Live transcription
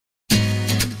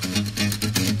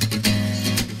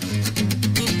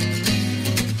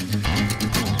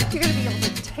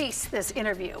miss this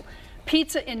interview.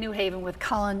 Pizza in New Haven with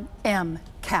Colin M.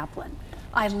 Kaplan.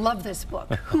 I love this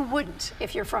book. Who wouldn't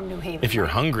if you're from New Haven? If you're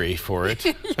hungry for it.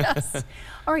 Yes.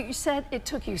 All right, you said it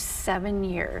took you 7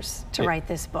 years to write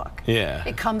this book. Yeah.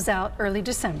 It comes out early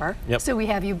December. Yep. So we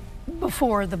have you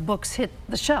before the books hit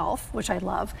the shelf, which I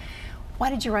love. Why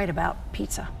did you write about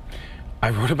pizza?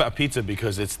 I wrote about pizza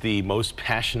because it's the most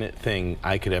passionate thing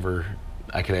I could ever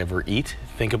eat,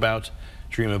 think about,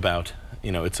 dream about.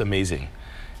 You know, it's amazing.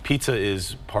 Pizza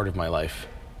is part of my life.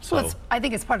 So Well, I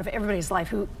think it's part of everybody's life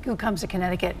who comes to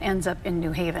Connecticut and ends up in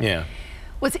New Haven. yeah.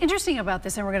 What's interesting about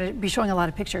this, and we're going to be showing a lot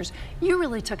of pictures, you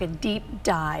really took a deep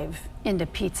dive into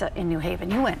pizza in New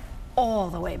Haven. You went all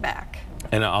the way back.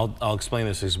 And I'll explain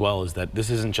this as well, is that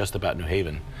this isn't just about New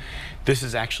Haven. This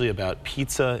is actually about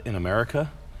pizza in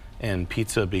America and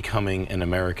pizza becoming an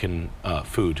American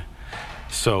food.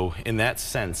 So in that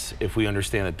sense, if we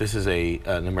understand that this is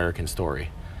an American story,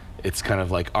 it's kind of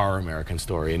like our American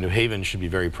story. And New Haven should be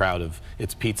very proud of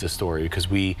its pizza story because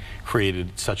we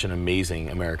created such an amazing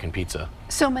American pizza.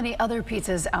 So many other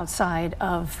pizzas outside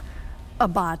of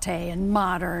Abate and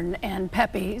Modern and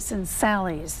Pepe's and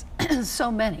Sally's,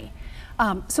 so many.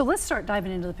 So let's start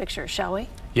diving into the pictures, shall we?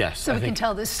 Yes. So we can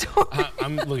tell this story.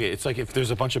 Look, it's like if there's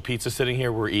a bunch of pizza sitting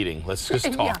here, we're eating. Let's just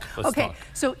talk. Yeah. Let's okay, talk.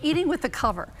 So eating with the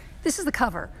cover. This is the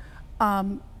cover.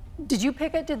 Did you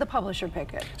pick it? Did the publisher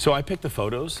pick it? So I picked the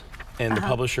photos, and the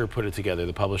publisher put it together.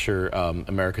 The publisher,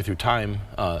 America Through Time,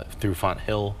 through Font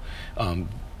Hill,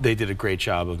 they did a great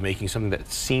job of making something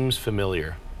that seems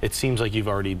familiar. It seems like you've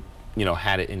already,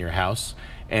 had it in your house.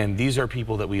 And these are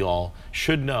people that we all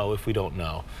should know if we don't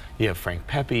know. You have Frank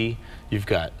Pepe, you've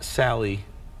got Sally,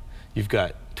 you've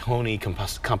got Tony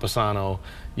Campasano,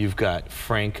 you've got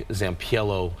Frank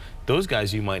Zampiello. Those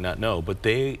guys you might not know, but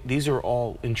these are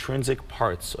all intrinsic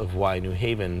parts of why New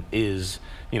Haven is,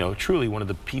 truly one of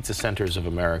the pizza centers of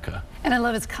America. And I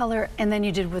love its color, and then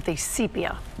you did with a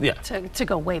sepia. Yeah. To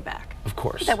go way back. Of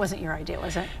course. That wasn't your idea,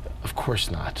 was it? Of course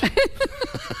not.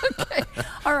 Okay.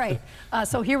 All right.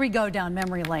 So here we go down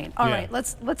memory lane. All right.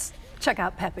 Let's check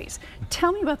out Pepe's.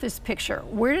 Tell me about this picture.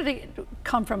 Where did it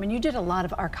come from? And you did a lot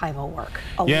of archival work.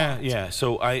 Yeah.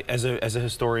 So as a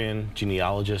historian,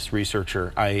 genealogist,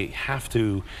 researcher, I have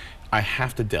to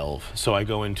delve. So I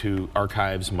go into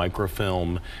archives,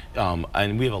 microfilm,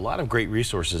 and we have a lot of great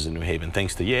resources in New Haven,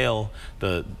 thanks to Yale,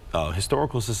 the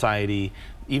Historical Society,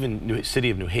 even City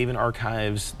of New Haven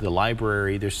archives, the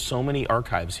library. There's so many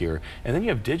archives here. And then you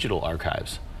have digital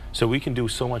archives. So we can do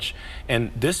so much.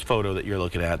 And this photo that you're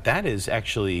looking at, that is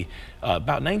actually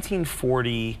about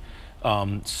 1940,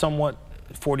 somewhat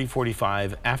 40,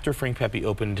 45, after Frank Pepe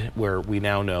opened where we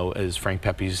now know as Frank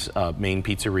Pepe's main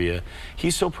pizzeria.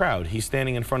 He's so proud. He's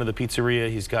standing in front of the pizzeria.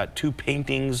 He's got 2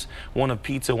 paintings, one of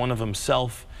pizza, one of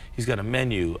himself. He's got a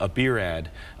menu, a beer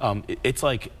ad.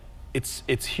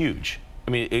 It's huge.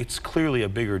 I mean, it's clearly a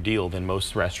bigger deal than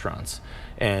most restaurants.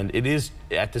 And it is,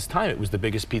 at this time, it was the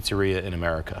biggest pizzeria in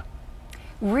America.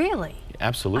 Really?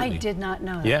 Absolutely. I did not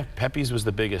know that. Yeah, Pepe's was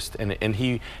the biggest, and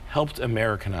he helped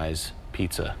Americanize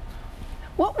pizza.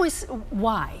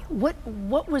 Why?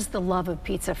 What was the love of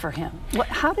pizza for him?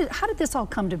 How did this all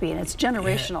come to be? And it's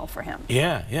generational for him.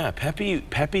 Yeah.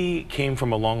 Pepe came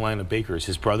from a long line of bakers.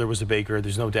 His brother was a baker.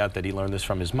 There's no doubt that he learned this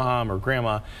from his mom or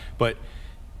grandma. But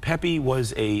Pepe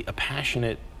was a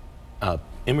passionate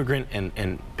immigrant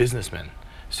and businessman.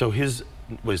 So his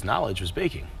knowledge was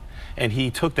baking. And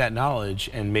he took that knowledge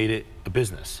and made it a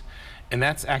business. And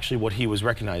that's actually what he was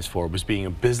recognized for, was being a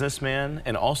businessman,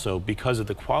 and also, because of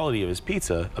the quality of his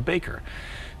pizza, a baker.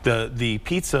 The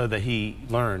pizza that he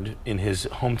learned in his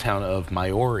hometown of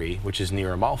Maiori, which is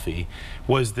near Amalfi,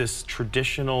 was this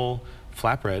traditional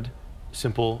flatbread,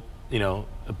 simple,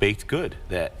 a baked good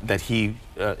that he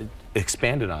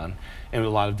expanded on. And a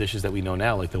lot of dishes that we know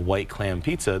now, like the white clam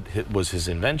pizza, was his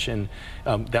invention.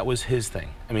 That was his thing.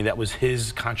 I mean, that was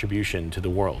his contribution to the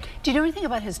world. Do you know anything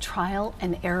about his trial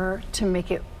and error to make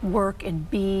it work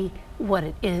and be what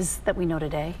it is that we know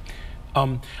today?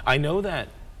 I know that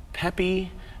Pepe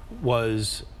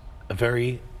was a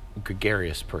very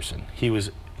gregarious person. He was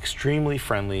extremely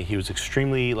friendly. He was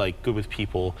extremely good with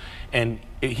people, and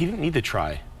he didn't need to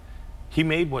try. He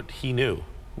made what he knew.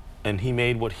 And he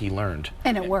made what he learned.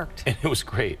 And it worked. And it was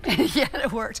great. Yeah,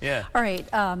 it worked. Yeah. All right,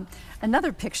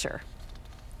 another picture.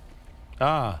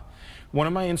 One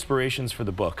of my inspirations for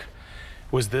the book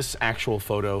was this actual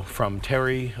photo from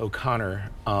Terry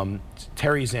O'Connor,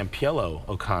 Terry Zampiello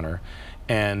O'Connor,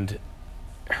 and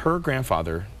her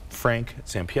grandfather, Frank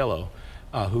Zampiello,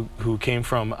 who came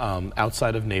from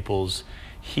outside of Naples.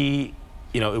 It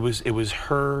was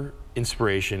her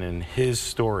inspiration and his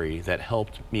story that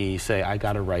helped me say, I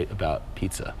got to write about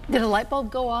pizza. Did a light bulb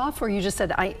go off, or you just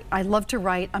said, I love to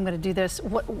write, I'm going to do this?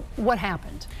 What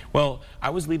happened? Well, I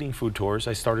was leading food tours.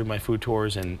 I started my food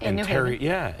tours, and Terry,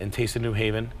 and Taste of New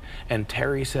Haven. And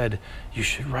Terry said, you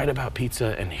should write about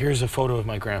pizza, and here's a photo of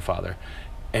my grandfather.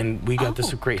 And we got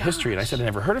this great history. And I said, I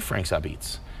never heard of Frank's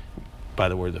Abits. By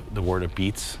the word of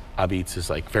beets. Abits is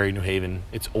like very New Haven.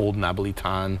 It's old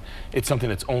Napolitan. It's something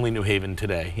that's only New Haven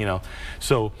today, you know.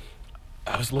 So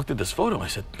I looked at this photo and I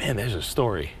said, man, there's a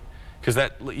story. Because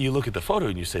you look at the photo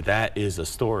and you say, that is a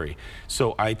story.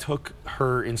 So I took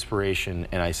her inspiration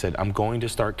and I said, I'm going to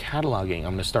start cataloging.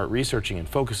 I'm going to start researching and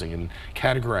focusing and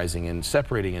categorizing and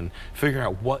separating and figuring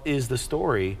out what is the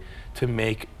story to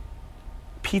make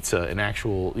pizza an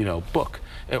actual, you know, book,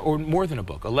 or more than a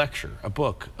book, a lecture, a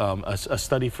book, a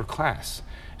study for class.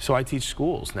 So I teach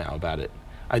schools now about it.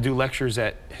 I do lectures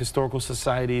at historical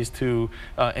societies to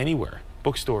anywhere,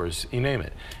 bookstores, you name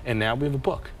it. And now we have a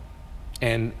book.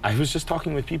 And I was just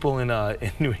talking with people in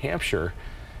New Hampshire,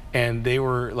 and they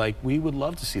were like, we would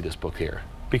love to see this book here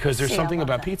because there's something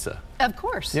about pizza. Of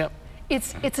course. Yep.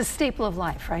 It's a staple of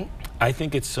life, right? I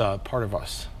think it's part of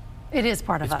us. It is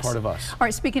part of us. It's part of us. All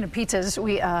right, speaking of pizzas,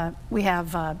 we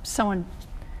have someone.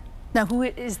 Now, who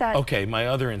is that? Okay, my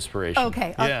other inspiration.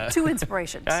 Okay, yeah. 2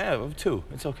 inspirations. I have 2.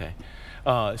 It's okay.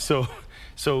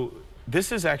 So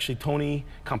this is actually Tony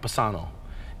Campesano,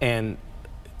 and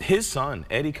his son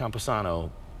Eddie Campesano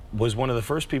was one of the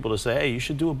first people to say, hey, you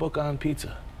should do a book on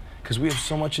pizza because we have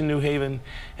so much in New Haven.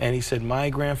 And he said, my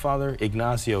grandfather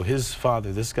Ignacio, his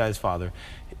father, this guy's father,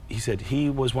 he said he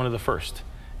was one of the first.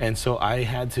 And so I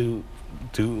had to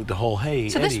do the whole, hey,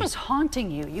 so Eddie. This was haunting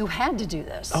you. You had to do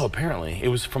this. Oh, apparently. It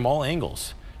was from all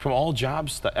angles, from all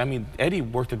jobs. I mean, Eddie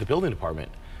worked at the building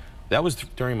department. That was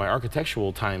during my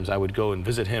architectural times. I would go and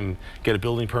visit him, get a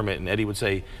building permit, and Eddie would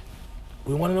say,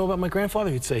 we want to know about my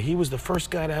grandfather. He'd say, he was the first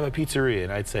guy to have a pizzeria.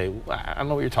 And I'd say, well, I don't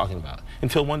know what you're talking about.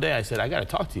 Until one day I said, I got to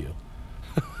talk to you.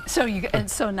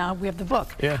 So now we have the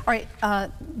book. Yeah. All right,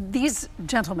 these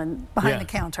gentlemen behind the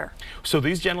counter. So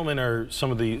these gentlemen are some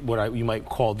of the, you might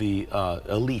call the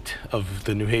elite of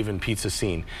the New Haven pizza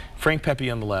scene. Frank Pepe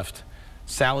on the left,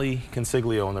 Sally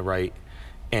Consiglio on the right,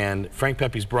 and Frank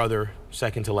Pepe's brother,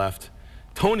 second to left,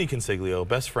 Tony Consiglio,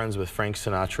 best friends with Frank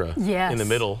Sinatra, in the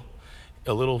middle,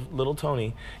 a little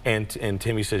Tony, and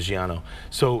Timmy Segiano.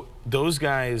 So those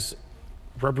guys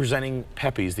representing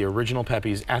Pepe's, the original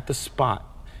Pepe's, at the spot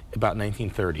about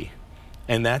 1930.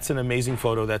 And that's an amazing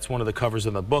photo. That's one of the covers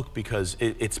of the book because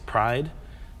it's pride,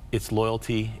 it's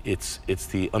loyalty, it's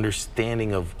the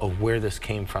understanding of where this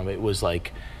came from. It was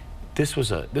like, this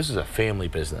is a family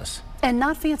business. And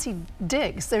not fancy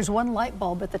digs. There's one light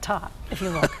bulb at the top, if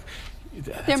you look.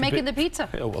 They're making the pizza.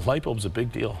 A light bulb's a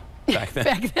big deal back then.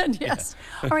 Back then, yes.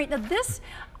 Yeah. All right, now this,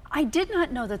 I did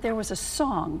not know that there was a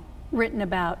song written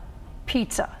about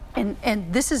pizza.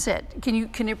 And this is it. Can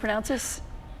you pronounce this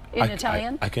in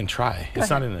Italian? I can try. It's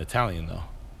not in Italian though.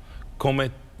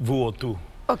 Come vuoi tu.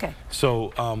 Okay.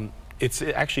 So it's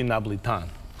actually Napolitan,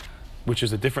 which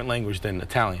is a different language than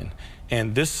Italian.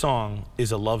 And this song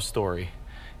is a love story.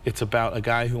 It's about a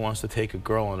guy who wants to take a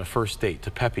girl on a first date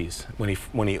to Pepe's when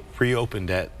he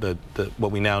reopened at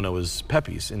what we now know as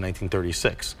Pepe's in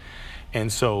 1936.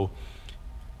 And so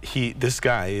this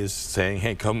guy is saying,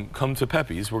 hey, come to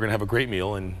Pepe's. We're gonna have a great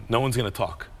meal and no one's gonna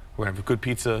talk. We're gonna have a good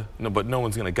pizza, but no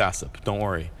one's gonna gossip. Don't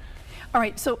worry. All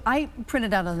right, so I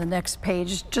printed out on the next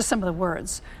page just some of the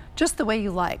words. Just the way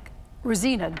you like.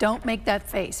 Rosina, don't make that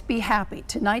face. Be happy.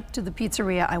 Tonight to the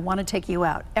pizzeria, I want to take you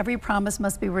out. Every promise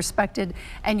must be respected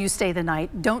and you stay the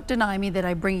night. Don't deny me that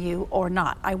I bring you or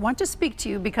not. I want to speak to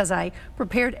you because I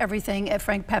prepared everything at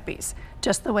Frank Pepe's.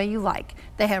 Just the way you like.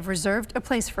 They have reserved a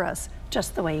place for us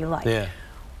just the way you like. Yeah.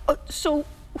 So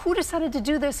who decided to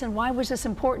do this and why was this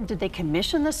important? Did they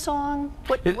commission the song?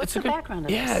 What's the background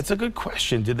of this? Yeah, it's a good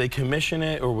question. Did they commission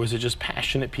it or was it just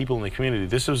passionate people in the community?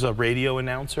 This was a radio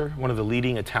announcer, one of the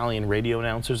leading Italian radio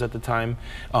announcers at the time,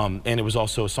 and it was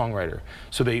also a songwriter.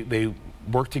 So they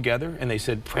worked together and they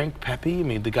said, Frank Pepe, I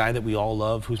mean, the guy that we all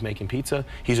love who's making pizza,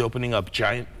 he's opening up a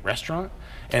giant restaurant,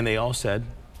 and they all said,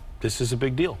 this is a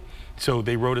big deal. So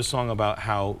they wrote a song about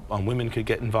how women could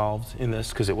get involved in this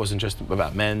because it wasn't just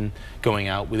about men going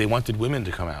out. They wanted women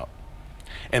to come out.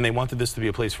 And they wanted this to be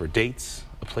a place for dates,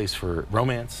 a place for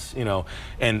romance, you know,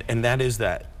 and that is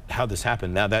how this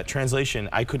happened. Now that translation,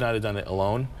 I could not have done it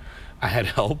alone. I had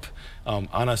help.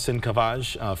 Anna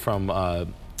Sincavaj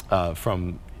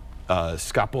from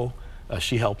Scapo,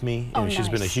 she helped me. Oh, and she's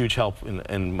been a huge help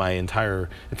in my entire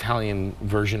Italian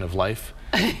version of life.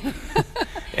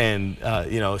 And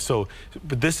you know, so,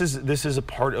 but this is a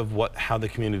part of how the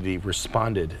community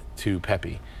responded to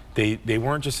Pepe. They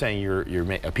weren't just saying you're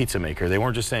a pizza maker. They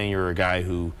weren't just saying you're a guy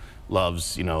who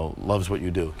loves what you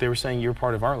do. They were saying you're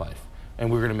part of our life,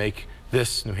 and we're going to make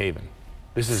this New Haven.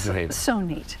 This is New Haven. So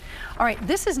neat. All right,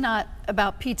 this is not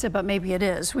about pizza, but maybe it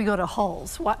is. We go to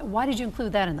Hull's. Why did you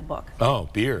include that in the book? Oh,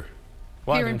 beer.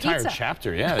 Well, beer an and entire pizza.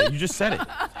 chapter. Yeah, you just said it.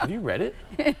 Have you read it?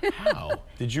 How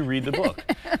did you read the book?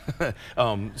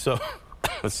 So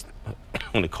I'm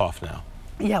going to cough now.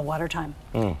 Yeah, water time.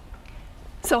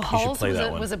 So Hull's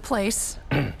was a place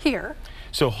here.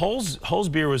 So Hull's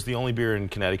beer was the only beer in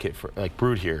Connecticut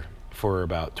brewed here for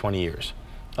about 20 years.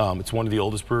 It's one of the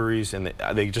oldest breweries, and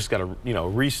they just got a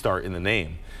restart in the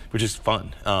name, which is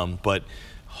fun. But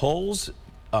Hull's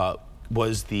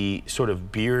was the sort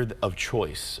of beer of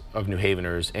choice of New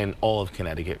Haveners and all of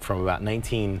Connecticut from about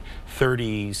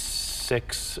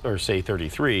 1936 or say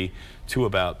 33 to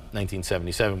about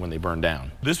 1977 when they burned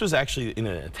down. This was actually in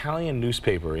an Italian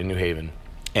newspaper in New Haven,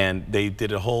 and they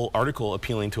did a whole article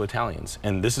appealing to Italians.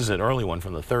 And this is an early one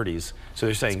from the 30s. So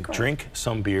they're saying, drink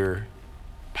some beer,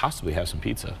 possibly have some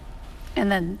pizza.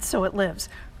 And then, so it lives.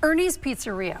 Ernie's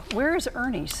Pizzeria. Where is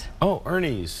Ernie's? Oh,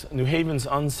 Ernie's, New Haven's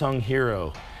unsung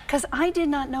hero. Because I did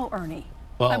not know Ernie.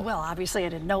 Well, obviously I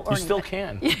didn't know Ernie. You still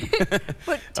can.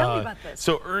 But tell me about this.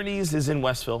 So Ernie's is in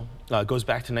Westville. Goes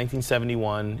back to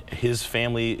 1971. His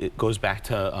family goes back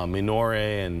to Minore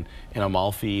and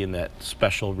Amalfi, in that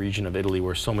special region of Italy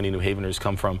where so many New Haveners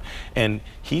come from. And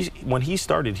when he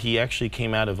started, he actually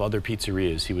came out of other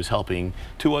pizzerias. He was helping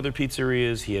 2 other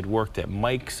pizzerias. He had worked at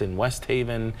Mike's in West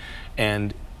Haven,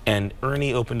 and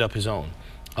Ernie opened up his own.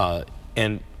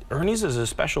 And Ernie's is a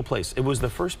special place. It was the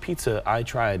first pizza I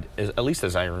tried, at least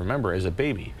as I remember, as a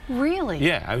baby. Really?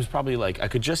 Yeah, I was probably like, I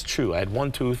could just chew. I had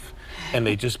one tooth, and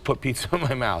they just put pizza in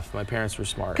my mouth. My parents were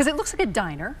smart. Because it looks like a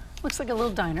diner. Looks like a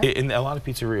little diner. And a lot of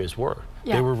pizzerias were.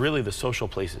 Yeah. They were really the social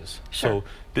places. Sure.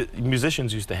 So the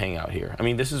musicians used to hang out here. I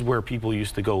mean, this is where people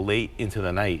used to go late into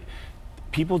the night.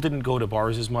 People didn't go to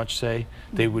bars as much, say.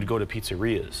 They would go to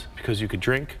pizzerias because you could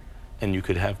drink and you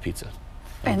could have pizza.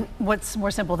 And what's more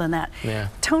simple than that? Yeah.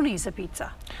 Tony's a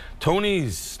pizza.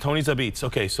 Tony's a beats.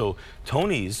 Okay, so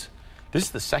Tony's, this is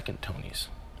the second Tony's.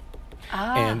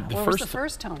 And where was the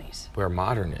first Tony's? Where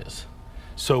Modern is.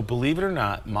 So believe it or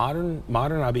not, Modern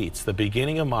Abits, the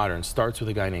beginning of Modern, starts with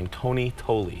a guy named Tony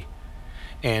Toley.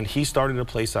 And he started a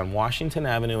place on Washington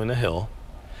Avenue in the Hill.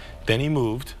 Then he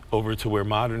moved over to where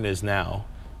Modern is now,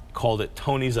 called it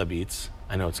Tony's Abits.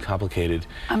 I know it's complicated.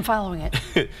 I'm following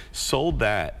it. Sold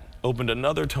that. Opened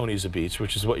another Tony's Abits,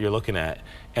 which is what you're looking at,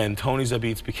 and Tony's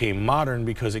Abits became Modern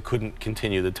because it couldn't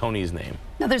continue the Tony's name.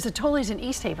 Now there's a Toley's in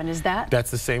East Haven, is that? That's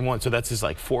the same one, so that's his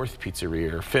like 4th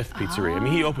pizzeria or 5th pizzeria. I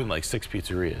mean, he opened like 6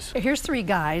 pizzerias. Here's 3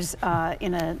 guys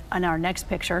in our next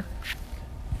picture.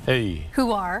 Hey.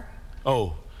 Who are?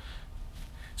 Oh,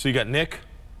 so you got Nick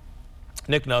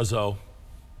Nuzzo,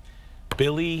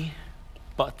 Billy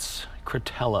Butts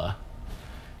Cretella,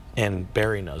 and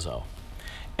Barry Nuzzo.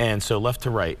 And so left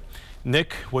to right.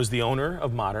 Nick was the owner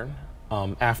of Modern.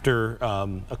 After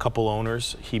a couple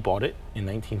owners, he bought it in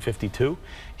 1952.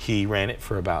 He ran it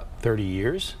for about 30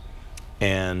 years.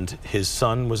 And his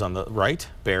son was on the right,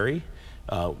 Barry,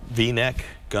 V-neck,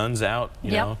 guns out,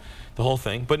 you know, the whole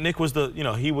thing. But Nick was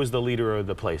he was the leader of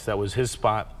the place. That was his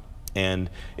spot. And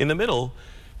in the middle,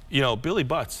 Billy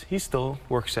Butts, he still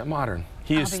works at Modern.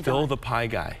 He is still the pie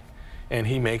guy. And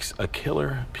he makes a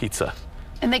killer pizza.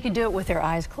 And they can do it with their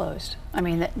eyes closed. I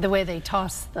mean, the way they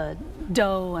toss the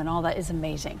dough and all that is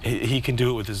amazing. He can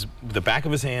do it with the back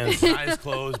of his hands, his eyes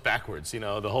closed, backwards,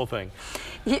 the whole thing.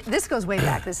 This goes way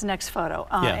back, this next photo.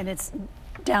 And it's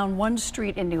down one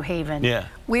street in New Haven. Yeah.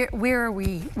 Where are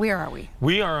we? Where are we?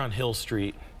 We are on Hill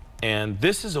Street, and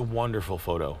this is a wonderful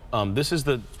photo. This is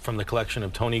from the collection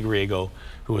of Tony Griego,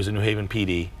 who was a New Haven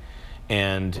PD.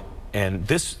 And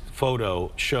this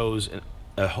photo shows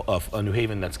a New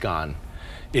Haven that's gone.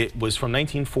 It was from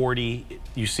 1940.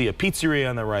 You see a pizzeria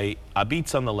on the right,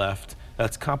 Abits on the left,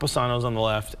 that's Camposano's on the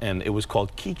left, and it was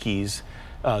called Kiki's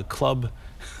Club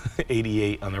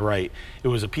 88 on the right. It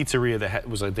was a pizzeria that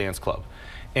was a dance club.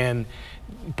 And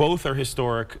both are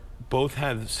historic, both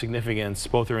have significance,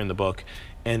 both are in the book.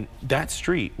 And that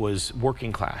street was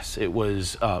working class. It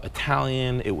was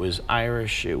Italian, it was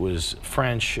Irish, it was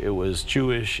French, it was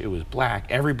Jewish, it was black.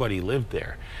 Everybody lived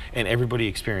there, and everybody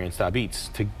experienced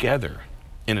Abits together.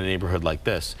 In a neighborhood like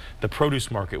this. The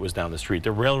produce market was down the street.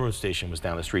 The railroad station was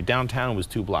down the street. Downtown was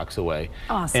 2 blocks away.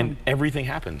 Awesome. And everything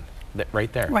happened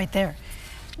right there. Right there.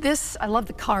 This, I love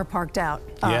the car parked out.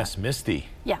 Yes, Misty.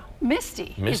 Yeah,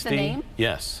 Misty is the name?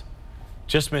 Yes.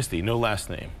 Just Misty, no last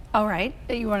name. All right.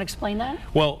 You want to explain that?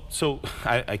 Well, so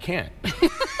I can't.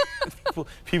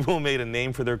 People made a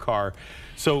name for their car.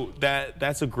 So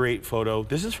that's a great photo.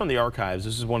 This is from the archives.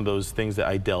 This is one of those things that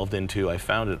I delved into. I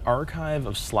found an archive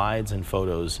of slides and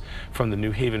photos from the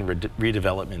New Haven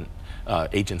Redevelopment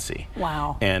Agency.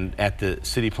 Wow. And at the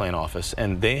city plan office.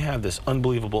 And they have this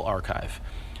unbelievable archive.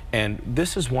 And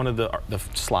this is one of the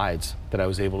slides that I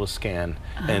was able to scan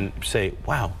and say,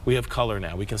 wow, we have color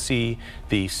now. We can see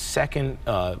the second,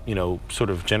 you know, sort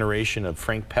of generation of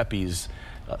Frank Pepe's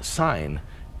sign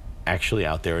actually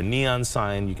out there. A neon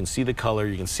sign, you can see the color,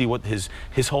 you can see what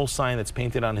his whole sign that's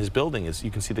painted on his building is.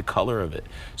 You can see the color of it.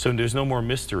 So there's no more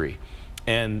mystery.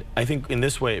 And I think in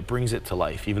this way it brings it to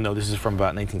life. Even though this is from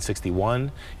about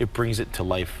 1961, it brings it to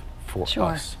life for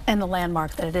us. And the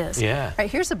landmark that it is. Yeah. All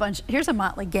right, here's a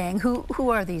motley gang. Who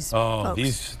are these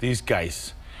folks? These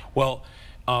guys. Well,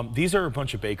 these are a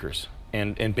bunch of bakers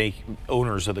and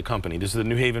owners of the company. This is the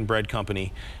New Haven Bread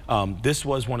Company. This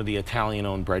was one of the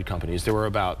Italian-owned bread companies. There were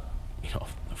about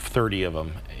 30 of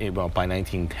them by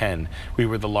 1910. We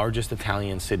were the largest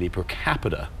Italian city per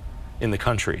capita in the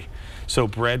country. So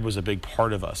bread was a big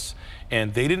part of us.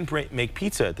 And they didn't make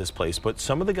pizza at this place, but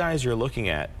some of the guys you're looking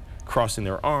at crossing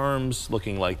their arms,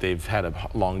 looking like they've had a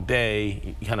long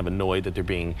day, kind of annoyed that they're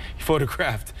being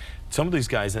photographed. Some of these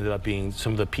guys ended up being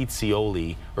some of the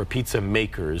pizzioli or pizza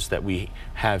makers that we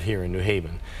have here in New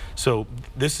Haven. So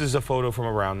this is a photo from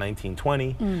around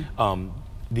 1920.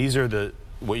 These are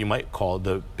what you might call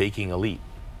the baking elite.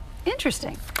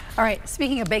 Interesting. All right,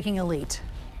 speaking of baking elite,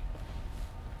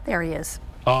 there he is.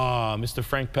 Mr.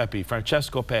 Frank Pepe,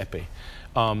 Francesco Pepe.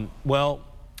 Well,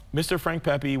 Mr. Frank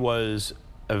Pepe was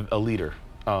a leader.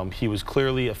 He was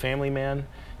clearly a family man.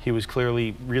 He was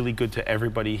clearly really good to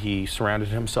everybody he surrounded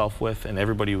himself with and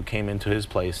everybody who came into his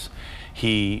place.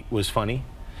 He was funny.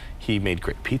 He made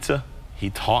great pizza. He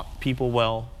taught people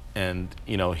well, and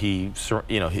you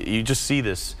just see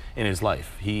this in his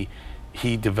life. He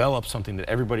developed something that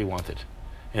everybody wanted,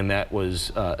 and that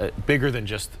was bigger than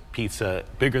just pizza,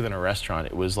 bigger than a restaurant.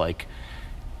 It was like,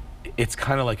 it's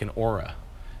kind of like an aura.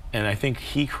 And I think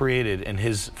he created, and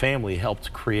his family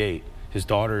helped create, his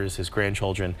daughters, his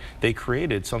grandchildren, they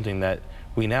created something that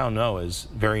we now know as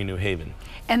very New Haven.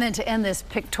 And then to end this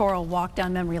pictorial walk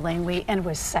down memory lane, we end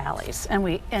with Sally's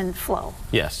and Flo.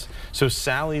 Yes. So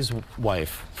Sally's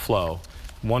wife, Flo,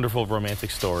 wonderful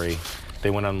romantic story. They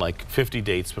went on like 50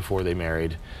 dates before they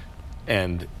married,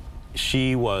 and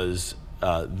she was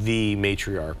the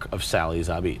matriarch of Sally's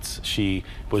Abits. She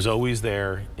was always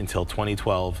there until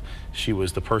 2012. She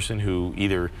was the person who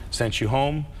either sent you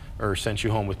home or sent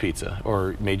you home with pizza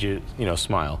or made you,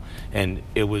 smile. And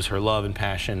it was her love and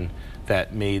passion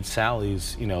that made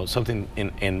Sally's, something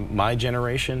in my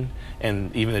generation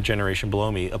and even the generation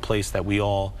below me, a place that we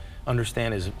all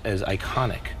understand as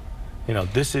iconic.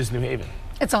 This is New Haven.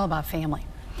 It's all about family.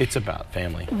 It's about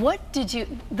family.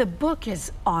 The book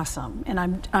is awesome, and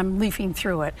I'm leafing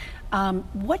through it.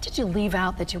 What did you leave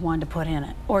out that you wanted to put in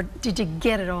it? Or did you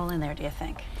get it all in there, do you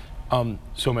think?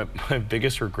 So my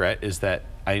biggest regret is that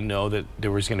I know that there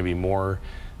was going to be more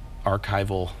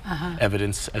archival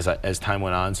evidence as time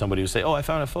went on. Somebody would say, oh, I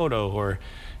found a photo, or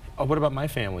oh, what about my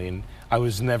family? And I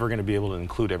was never going to be able to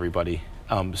include everybody.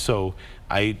 So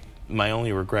my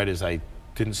only regret is I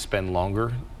didn't spend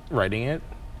longer writing it.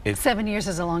 7 years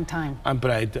is a long time. But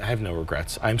I have no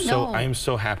regrets. I am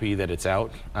so happy that it's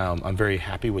out. I'm very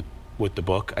happy with the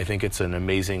book. I think it's an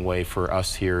amazing way for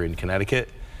us here in Connecticut,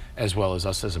 as well as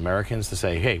us as Americans, to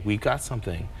say, hey, we got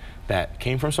something that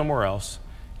came from somewhere else,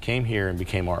 came here and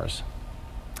became ours.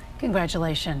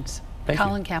 Congratulations. Thank you.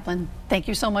 Colin Kaplan, thank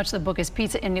you so much. The book is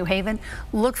Pizza in New Haven.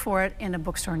 Look for it in a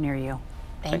bookstore near you.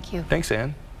 Thank you. Thanks,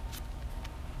 Ann.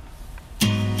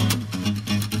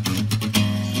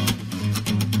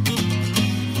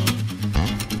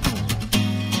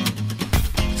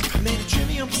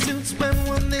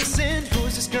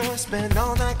 Spend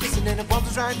all night kissing, and if one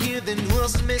was right here, then who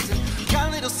else is missing? Got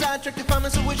a little sidetracked if I'm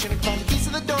so wishing to find the keys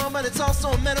to the door, but it's also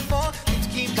a metaphor. Need to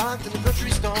keep locked in the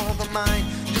grocery store, but mine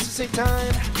just to save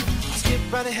time. Skip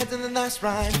right ahead to the last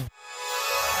ride.